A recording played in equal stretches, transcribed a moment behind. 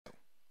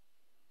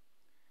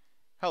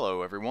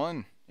Hello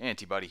everyone,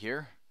 Antibody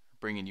here,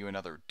 bringing you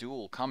another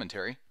duel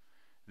commentary.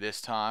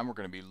 This time we're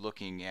going to be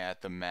looking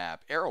at the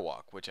map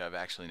Aerowalk, which I've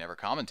actually never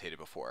commentated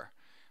before.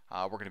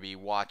 We're going to be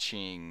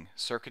watching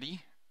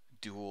srkdy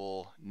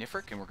duel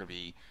nifrek, and we're going to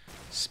be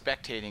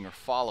spectating or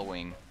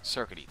following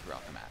srkdy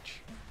throughout the match.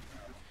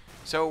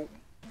 So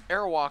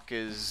Aerowalk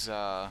is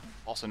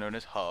also known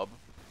as Hub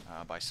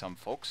by some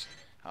folks,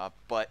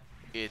 but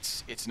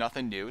it's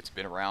nothing new. It's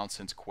been around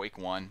since Quake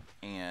 1,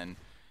 and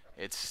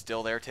it's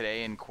still there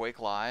today in Quake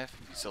Live.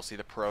 You can still see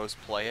the pros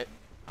play it.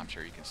 I'm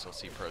sure you can still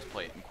see pros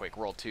play it in Quake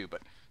World too,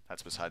 but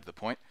that's beside the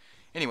point.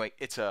 Anyway,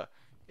 it's a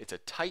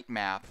tight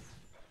map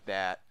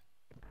that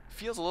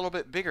feels a little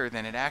bit bigger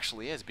than it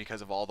actually is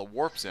because of all the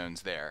warp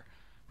zones there.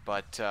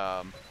 But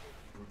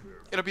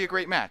it'll be a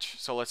great match,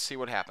 so let's see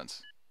what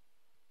happens.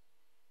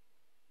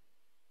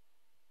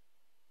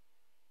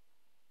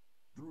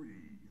 3,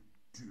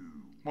 2,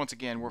 Once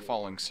again, we're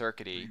following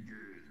srkdy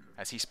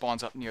as he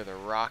spawns up near the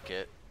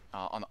rocket.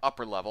 On the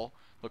upper level,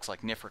 looks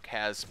like nifrek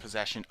has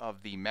possession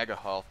of the mega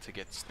health to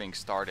get things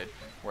started,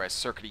 whereas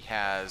srkdy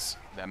has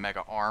the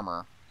mega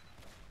armor.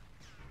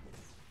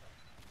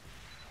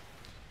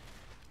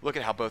 Look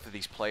at how both of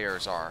these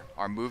players are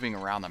moving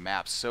around the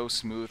map so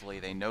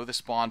smoothly. They know the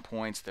spawn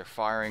points. They're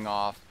firing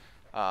off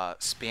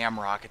spam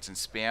rockets and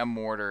spam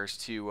mortars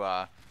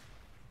to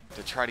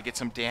try to get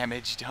some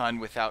damage done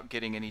without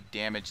getting any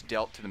damage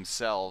dealt to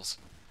themselves.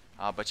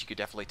 But you could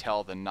definitely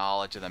tell the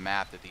knowledge of the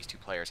map that these two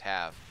players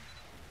have.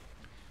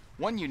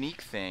 One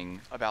unique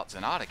thing about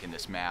Xonotic in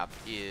this map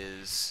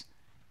is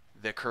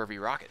the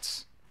curvy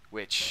rockets,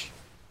 which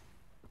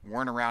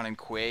weren't around in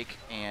Quake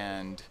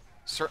and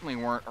certainly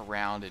weren't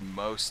around in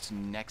most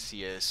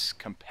Nexius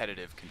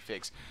competitive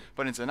configs.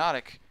 But in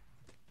Xonotic,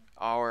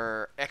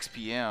 our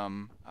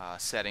XPM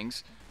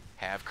settings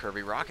have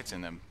curvy rockets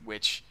in them,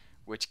 which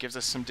gives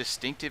us some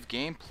distinctive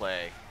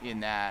gameplay in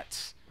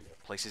that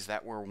places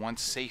that were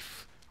once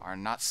safe are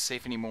not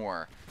safe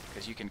anymore,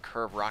 because you can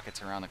curve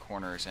rockets around the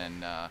corners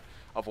and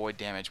avoid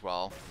damage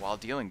while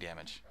dealing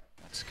damage.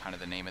 That's kind of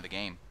the name of the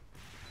game.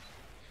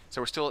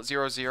 So we're still at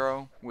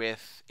 0-0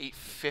 with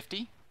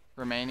 850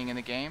 remaining in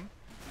the game.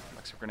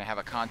 Looks like we're going to have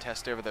a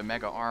contest over the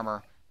mega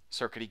armor.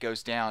 srkdy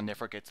goes down.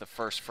 nifrek gets the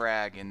first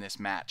frag in this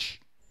match.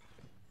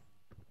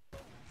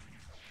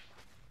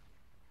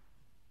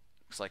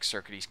 Looks like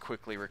srkdy's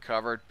quickly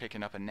recovered,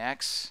 picking up a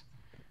Nex.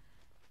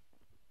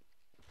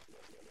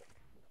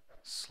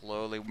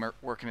 Slowly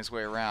working his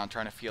way around,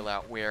 trying to feel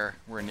out where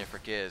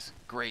nifrek is.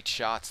 Great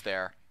shots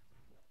there.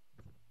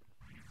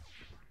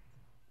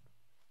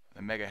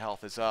 The mega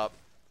health is up.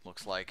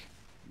 Looks like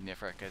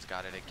nifrek has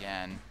got it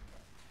again.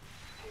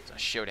 It's a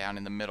showdown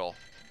in the middle.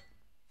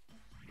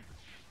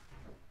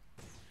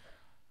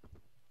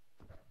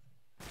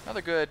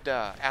 Another good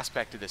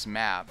aspect of this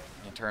map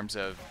in terms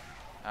of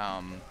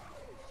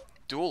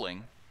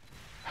dueling.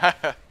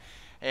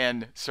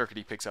 And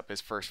srkdy picks up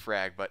his first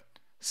frag, but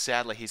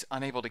sadly, he's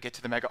unable to get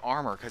to the mega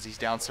armor because he's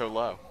down so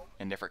low.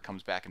 And nifrek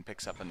comes back and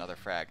picks up another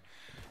frag.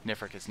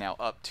 nifrek is now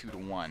up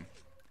 2-1.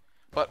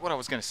 But what I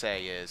was going to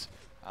say is,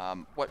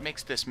 what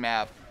makes this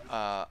map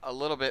a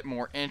little bit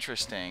more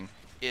interesting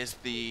is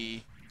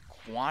the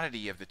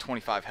quantity of the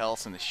 25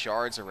 healths and the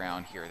shards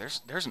around here.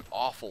 There's an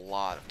awful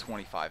lot of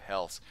 25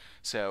 healths.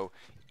 So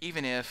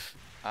even if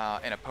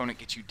an opponent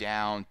gets you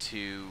down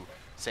to,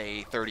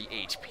 say, 30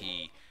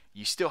 HP,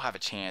 you still have a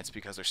chance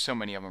because there's so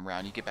many of them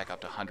around. You get back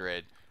up to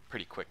 100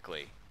 pretty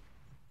quickly.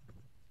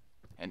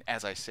 And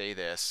as I say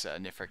this,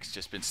 nifrek's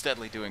just been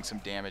steadily doing some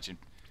damage and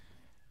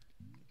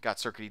got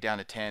srkdy down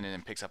to 10 and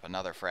then picks up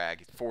another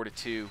frag.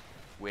 4-2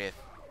 with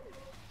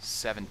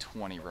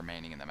 720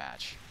 remaining in the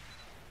match.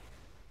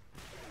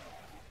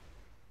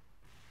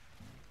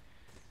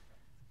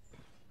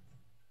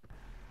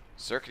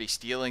 srkdy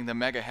stealing the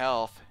mega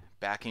health,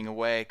 backing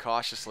away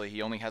cautiously.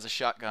 He only has a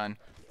shotgun.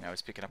 Now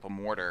he's picking up a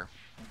mortar.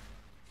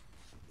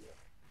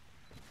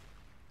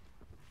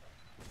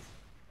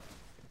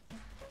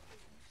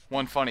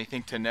 One funny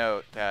thing to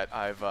note that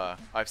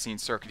I've seen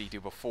srkdy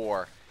do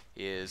before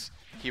is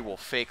he will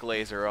fake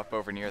laser up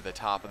over near the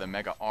top of the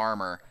mega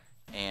armor,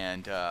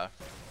 and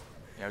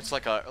it's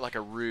like a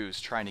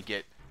ruse trying to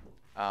get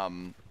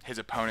his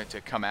opponent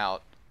to come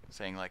out,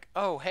 saying like,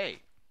 "Oh hey,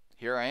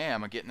 here I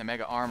am, I'm getting the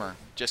mega armor."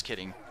 Just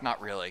kidding, not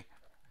really.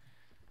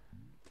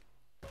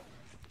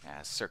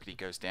 As srkdy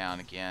goes down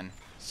again,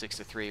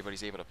 6-3, but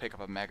he's able to pick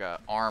up a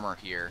mega armor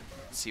here.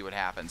 Let's see what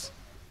happens.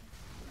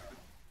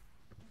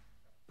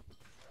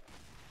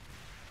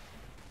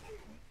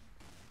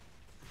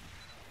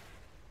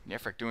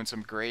 nifrek doing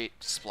some great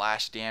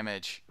splash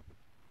damage.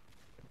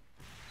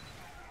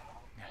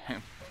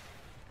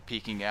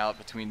 Peeking out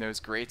between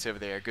those grates over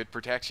there. Good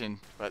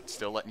protection, but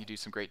still letting you do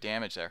some great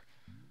damage there.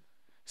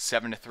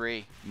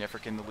 7-3.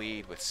 nifrek in the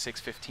lead with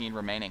 6:15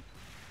 remaining.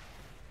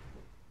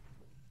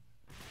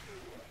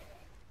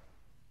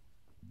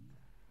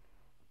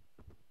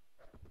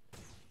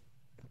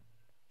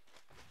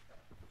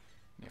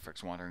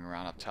 nifrek's wandering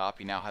around up top.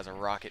 He now has a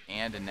rocket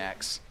and a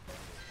Nex.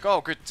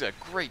 Oh, good,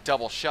 great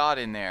double shot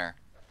in there.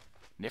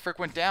 Nifrek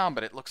went down,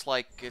 but it looks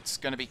like it's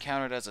going to be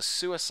counted as a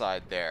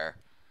suicide there.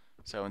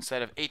 So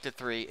instead of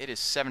 8-3, it is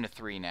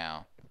 7-3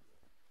 now,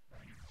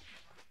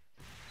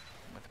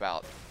 with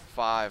about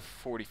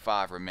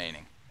 5:45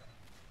 remaining.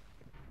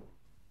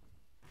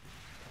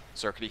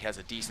 srkdy has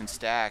a decent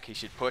stack. He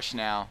should push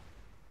now.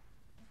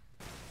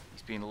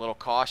 He's being a little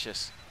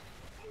cautious.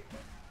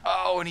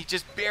 Oh, and he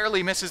just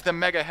barely misses the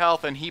mega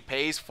health, and he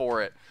pays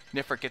for it.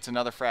 Nifrek gets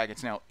another frag.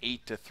 It's now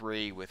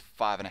 8-3 with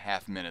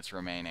 5.5 minutes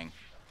remaining.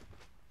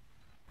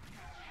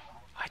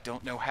 I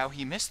don't know how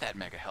he missed that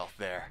mega health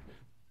there.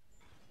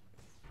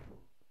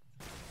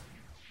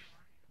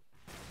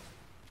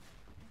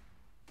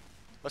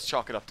 Let's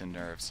chalk it up to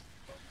nerves.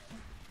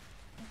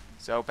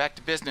 So back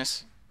to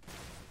business.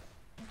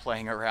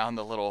 Playing around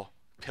the little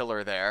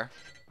pillar there.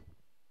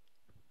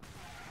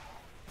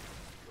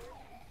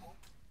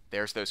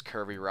 There's those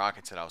curvy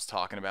rockets that I was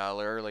talking about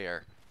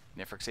earlier.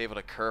 Nifrek's able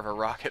to curve a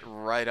rocket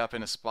right up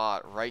in a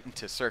spot, right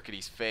into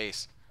srkdy's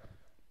face.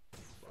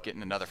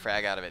 Getting another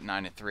frag out of it,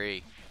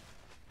 9-3.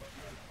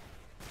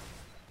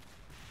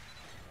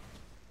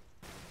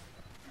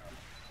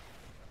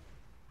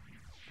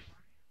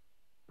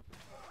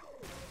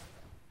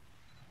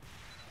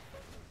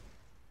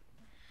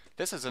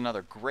 This is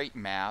another great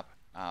map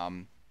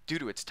due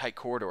to its tight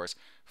corridors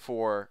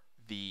for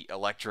the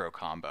electro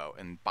combo.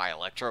 And by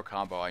electro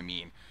combo, I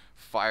mean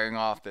firing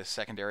off the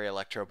secondary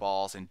electro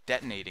balls and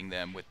detonating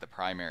them with the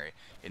primary.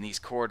 In these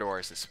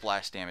corridors, the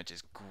splash damage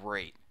is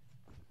great.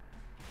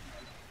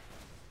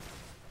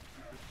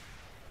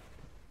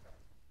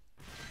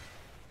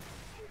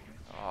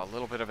 Oh, a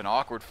little bit of an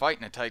awkward fight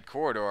in a tight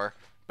corridor.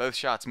 Both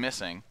shots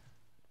missing.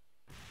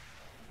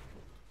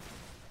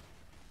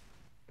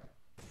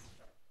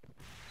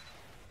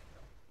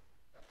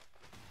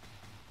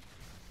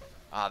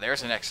 Ah,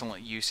 there's an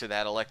excellent use of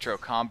that electro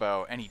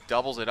combo, and he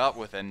doubles it up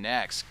with a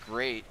next.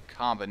 Great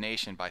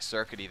combination by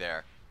srkdy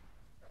there.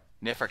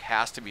 Nifrek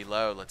has to be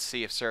low. Let's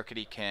see if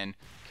srkdy can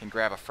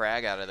grab a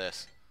frag out of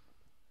this.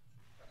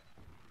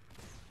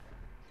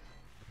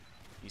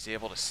 He's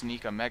able to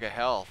sneak a mega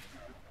health.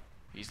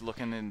 He's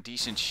looking in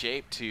decent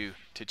shape to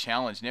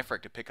challenge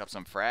Nifrek to pick up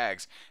some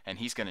frags, and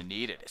he's going to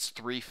need it. It's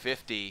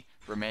 3:50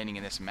 remaining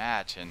in this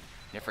match, and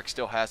Nifrek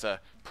still has a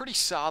pretty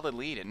solid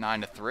lead at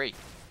 9-3.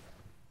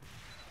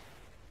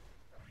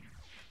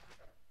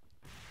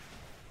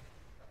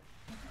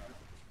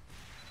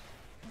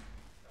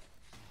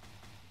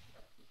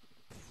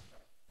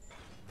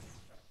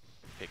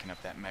 Picking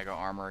up that mega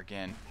armor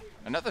again.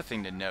 Another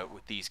thing to note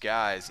with these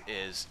guys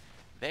is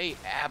they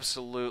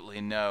absolutely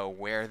know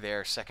where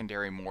their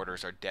secondary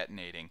mortars are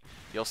detonating.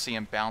 You'll see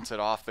them bounce it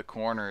off the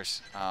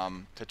corners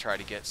to try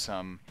to get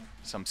some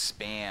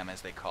spam,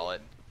 as they call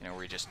it. You know,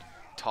 where you're just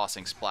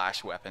tossing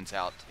splash weapons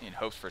out in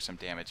hopes for some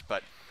damage.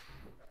 But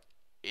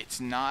it's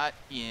not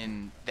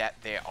in that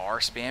they are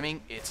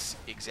spamming, it's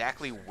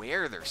exactly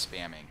where they're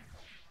spamming.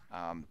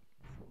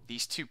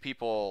 These two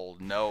people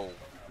know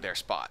their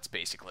spots,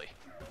 basically.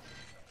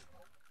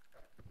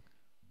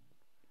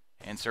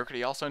 And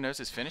srkdy also knows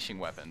his finishing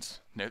weapons.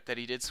 Note that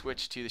he did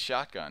switch to the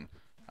shotgun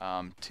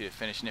to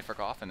finish Nifrek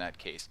off in that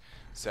case.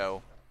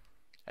 So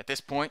at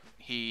this point,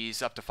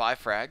 he's up to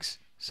 5 frags.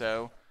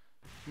 So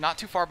not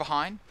too far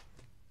behind.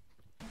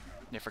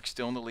 Nifrek's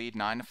still in the lead,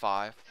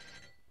 9-5.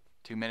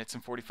 2 minutes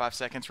and 45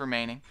 seconds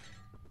remaining.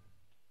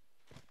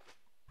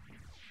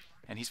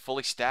 And he's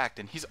fully stacked,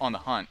 and he's on the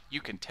hunt. You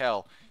can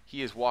tell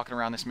he is walking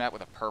around this map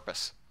with a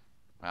purpose.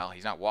 Well,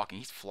 he's not walking,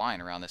 he's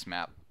flying around this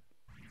map.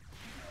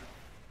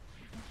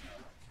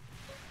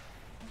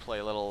 Play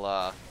a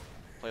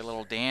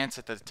little dance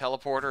at the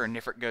teleporter, and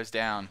Nifrek goes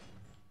down.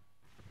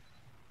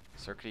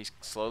 srkdy's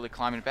slowly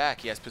climbing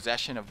back. He has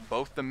possession of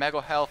both the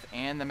mega health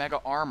and the mega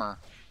armor.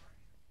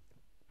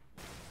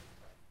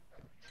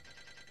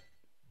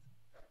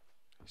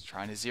 He's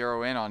trying to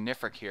zero in on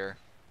Nifrek here.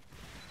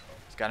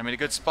 He's got him in a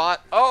good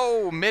spot.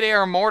 Oh,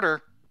 mid-air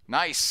mortar.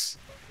 Nice.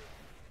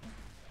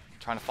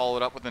 Trying to follow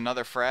it up with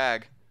another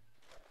frag.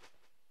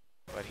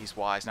 But he's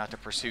wise not to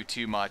pursue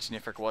too much.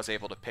 Nifrek was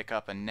able to pick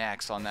up a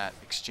nex on that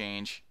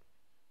exchange.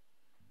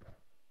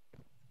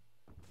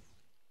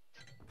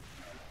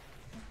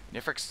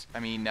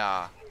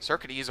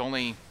 srkdy is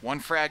only 1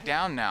 frag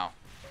down now.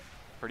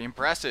 Pretty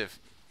impressive.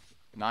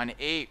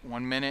 9-8,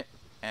 1 minute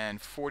and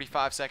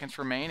 45 seconds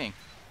remaining.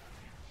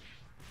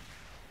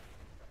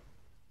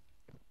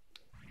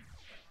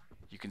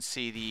 You can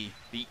see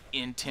the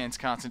intense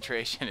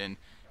concentration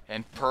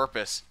and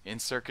purpose in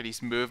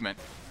srkdy's movement.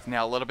 It's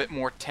now a little bit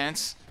more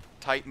tense,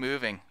 tight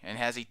moving, and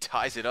as he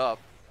ties it up,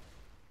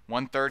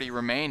 1:30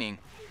 remaining,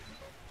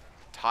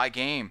 tie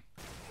game.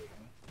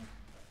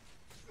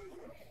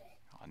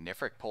 Oh,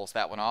 Nifrek pulls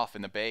that one off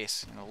in the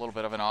base in a little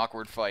bit of an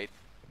awkward fight.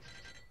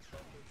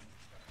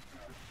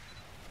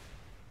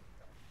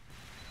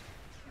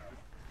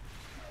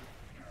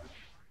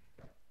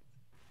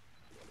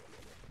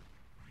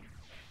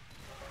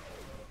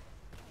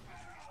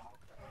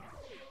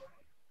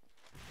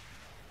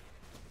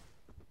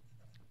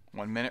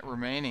 One minute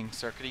remaining.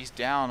 srkdy's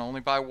down only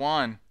by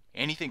 1.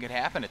 Anything could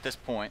happen at this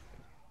point.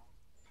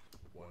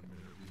 1 minute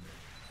remaining.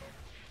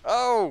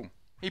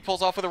 He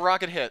pulls off with a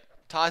rocket hit.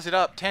 Ties it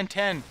up.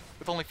 10-10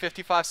 with only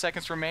 55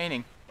 seconds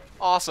remaining.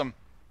 Awesome.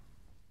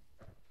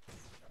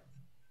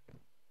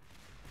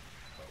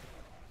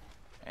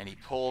 And he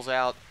pulls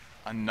out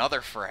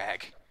another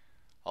frag.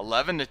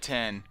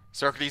 11-10.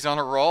 srkdy's on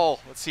a roll.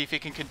 Let's see if he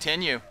can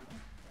continue.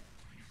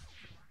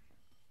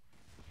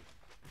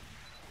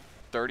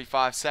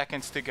 35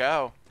 seconds to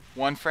go.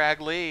 1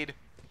 frag lead.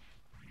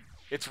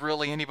 It's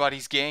really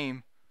anybody's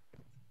game.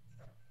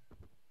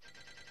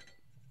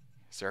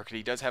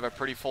 srkdy does have a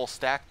pretty full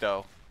stack,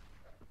 though.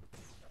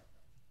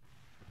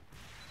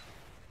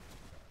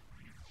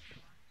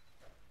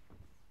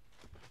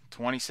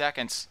 "20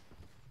 seconds.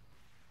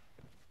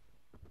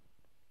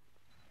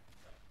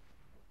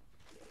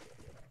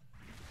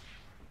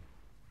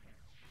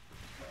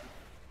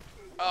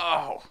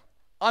 Oh,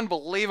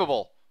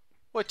 unbelievable.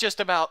 With just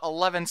about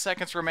 11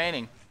 seconds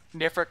remaining,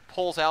 nifrek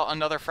pulls out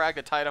another frag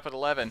to tie it up at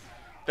 11.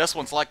 This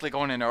one's likely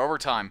going into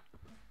overtime.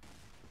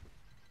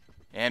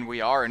 And we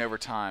are in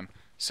overtime.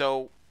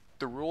 So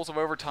the rules of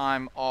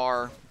overtime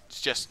are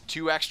just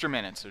 2 extra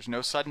minutes. There's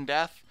no sudden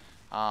death.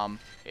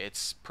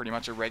 It's pretty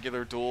much a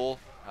regular duel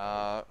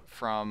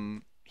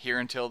from here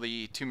until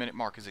the 2-minute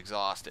mark is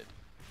exhausted.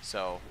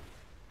 So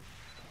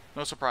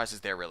no surprises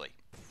there, really.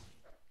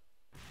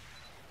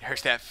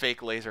 There's that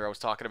fake laser I was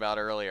talking about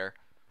earlier.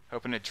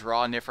 Hoping to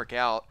draw nifrek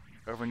out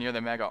over near the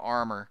mega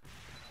armor.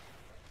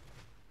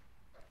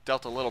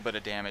 Dealt a little bit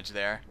of damage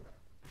there.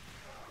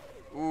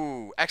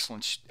 Ooh,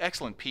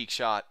 excellent peak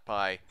shot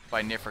by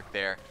nifrek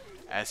there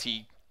as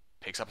he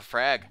picks up a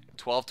frag.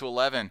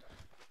 12-11.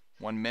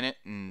 1 minute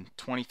and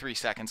 23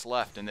 seconds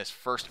left in this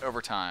first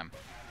overtime.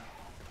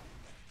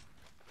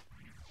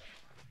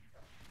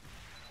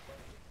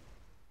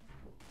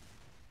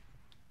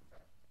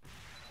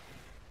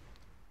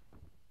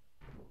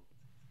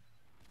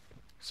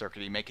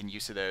 srkdy making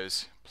use of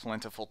those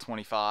plentiful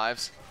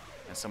 25s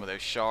and some of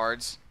those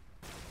shards.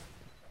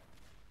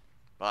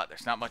 But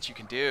there's not much you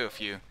can do if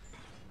you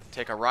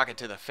take a rocket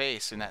to the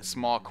face in that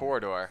small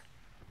corridor.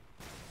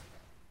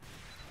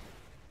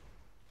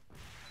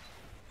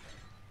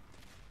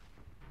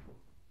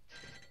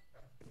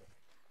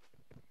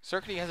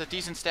 srkdy has a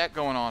decent stack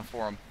going on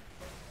for him.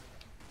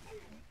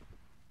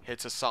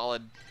 Hits a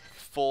solid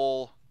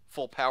full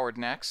powered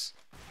next.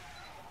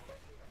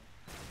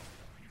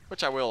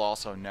 Which I will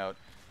also note.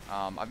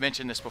 I've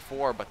mentioned this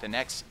before, but the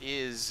Nex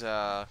is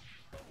not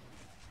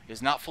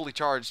fully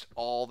charged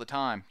all the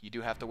time. You do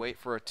have to wait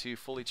for it to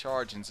fully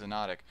charge in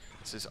Xonotic.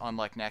 This is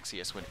unlike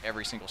Nexius, when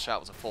every single shot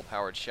was a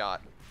full-powered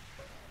shot.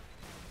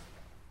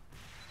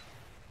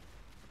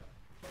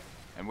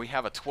 And we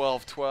have a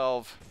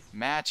 12-12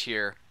 match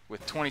here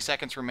with 20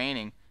 seconds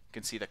remaining. You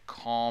can see the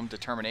calm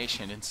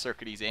determination in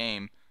srkdy's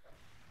aim.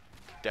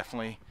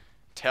 Definitely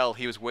tell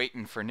he was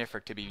waiting for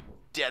nifrek to be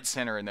dead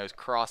center in those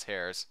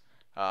crosshairs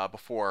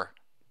before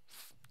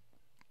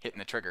hitting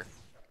the trigger.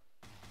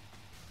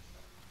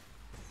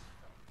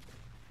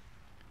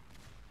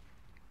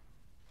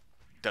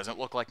 Doesn't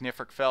look like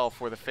nifrek fell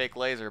for the fake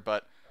laser,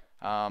 but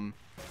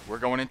we're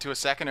going into a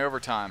second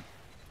overtime.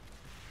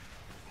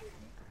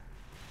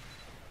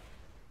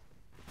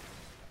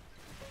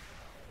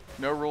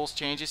 No rules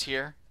changes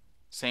here.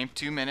 Same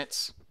 2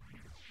 minutes.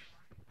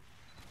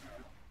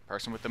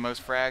 Person with the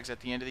most frags at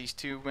the end of these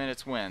 2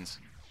 minutes wins.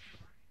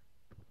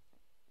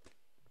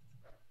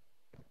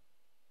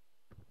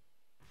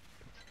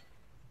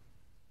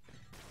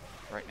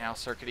 Right now,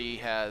 srkdy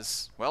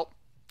has, well,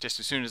 just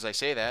as soon as I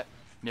say that,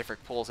 nifrek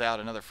pulls out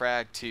another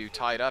frag to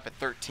tie it up at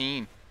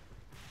 13.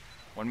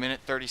 1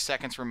 minute, 30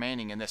 seconds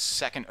remaining in this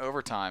second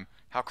overtime.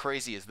 How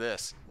crazy is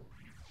this?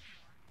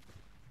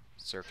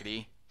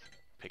 srkdy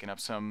picking up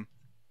some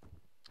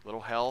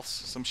little health,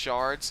 some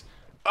shards.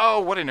 Oh,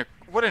 what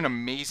an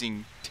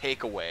amazing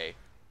takeaway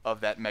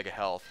of that mega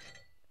health.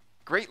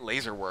 Great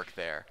laser work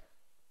there.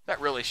 That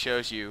really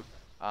shows you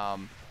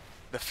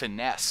the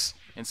finesse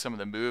in some of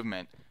the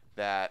movement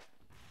that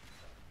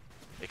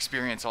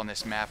experience on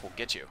this map will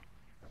get you.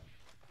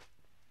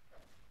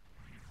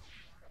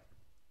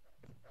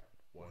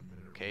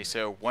 Okay,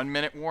 so 1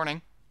 minute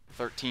warning.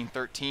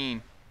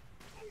 13-13.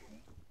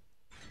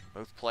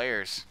 Both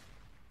players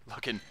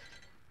looking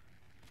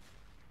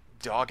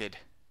dogged.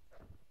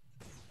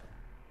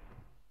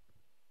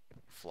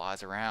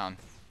 Flies around.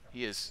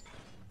 He is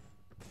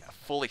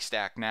fully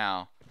stacked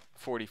now.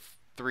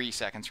 43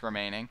 seconds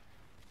remaining.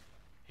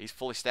 He's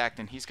fully stacked,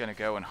 and he's going to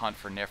go and hunt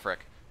for nifrek,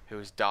 who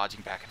is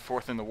dodging back and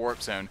forth in the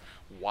warp zone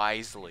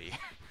wisely,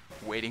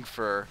 waiting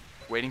for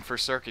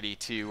srkdy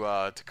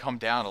to come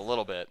down a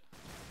little bit.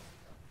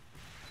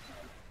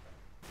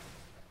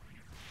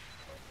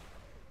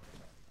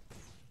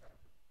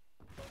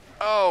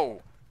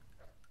 Oh,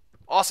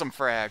 awesome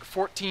frag.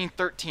 14-13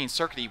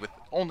 srkdy with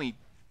only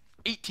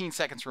 18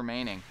 seconds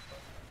remaining.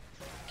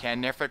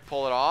 Can nifrek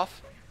pull it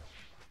off?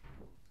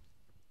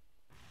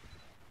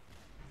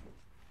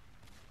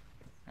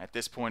 At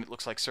this point, it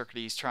looks like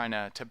srkdy's trying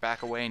to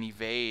back away and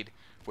evade,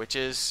 which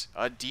is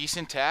a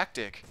decent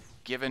tactic,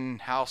 given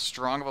how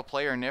strong of a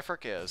player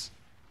nifrek is.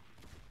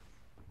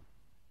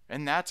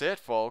 And that's it,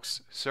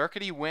 folks.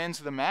 srkdy wins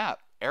the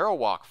map.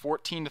 Aerowalk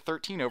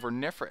 14-13 over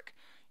Nifrek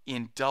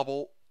in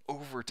double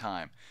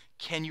overtime.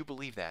 Can you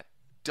believe that?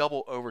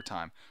 Double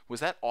overtime. Was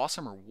that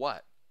awesome or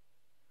what?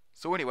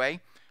 So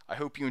anyway, I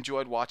hope you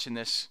enjoyed watching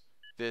this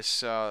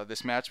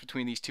match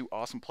between these two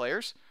awesome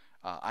players.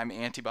 I'm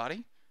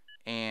Antibody,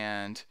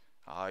 and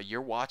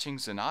you're watching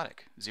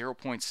Xonotic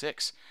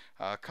 0.6.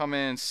 Come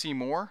in and see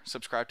more,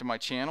 subscribe to my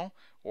channel,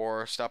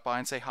 or stop by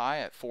and say hi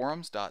at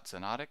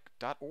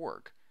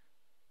forums.xonotic.org.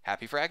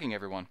 Happy fragging,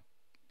 everyone.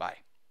 Bye.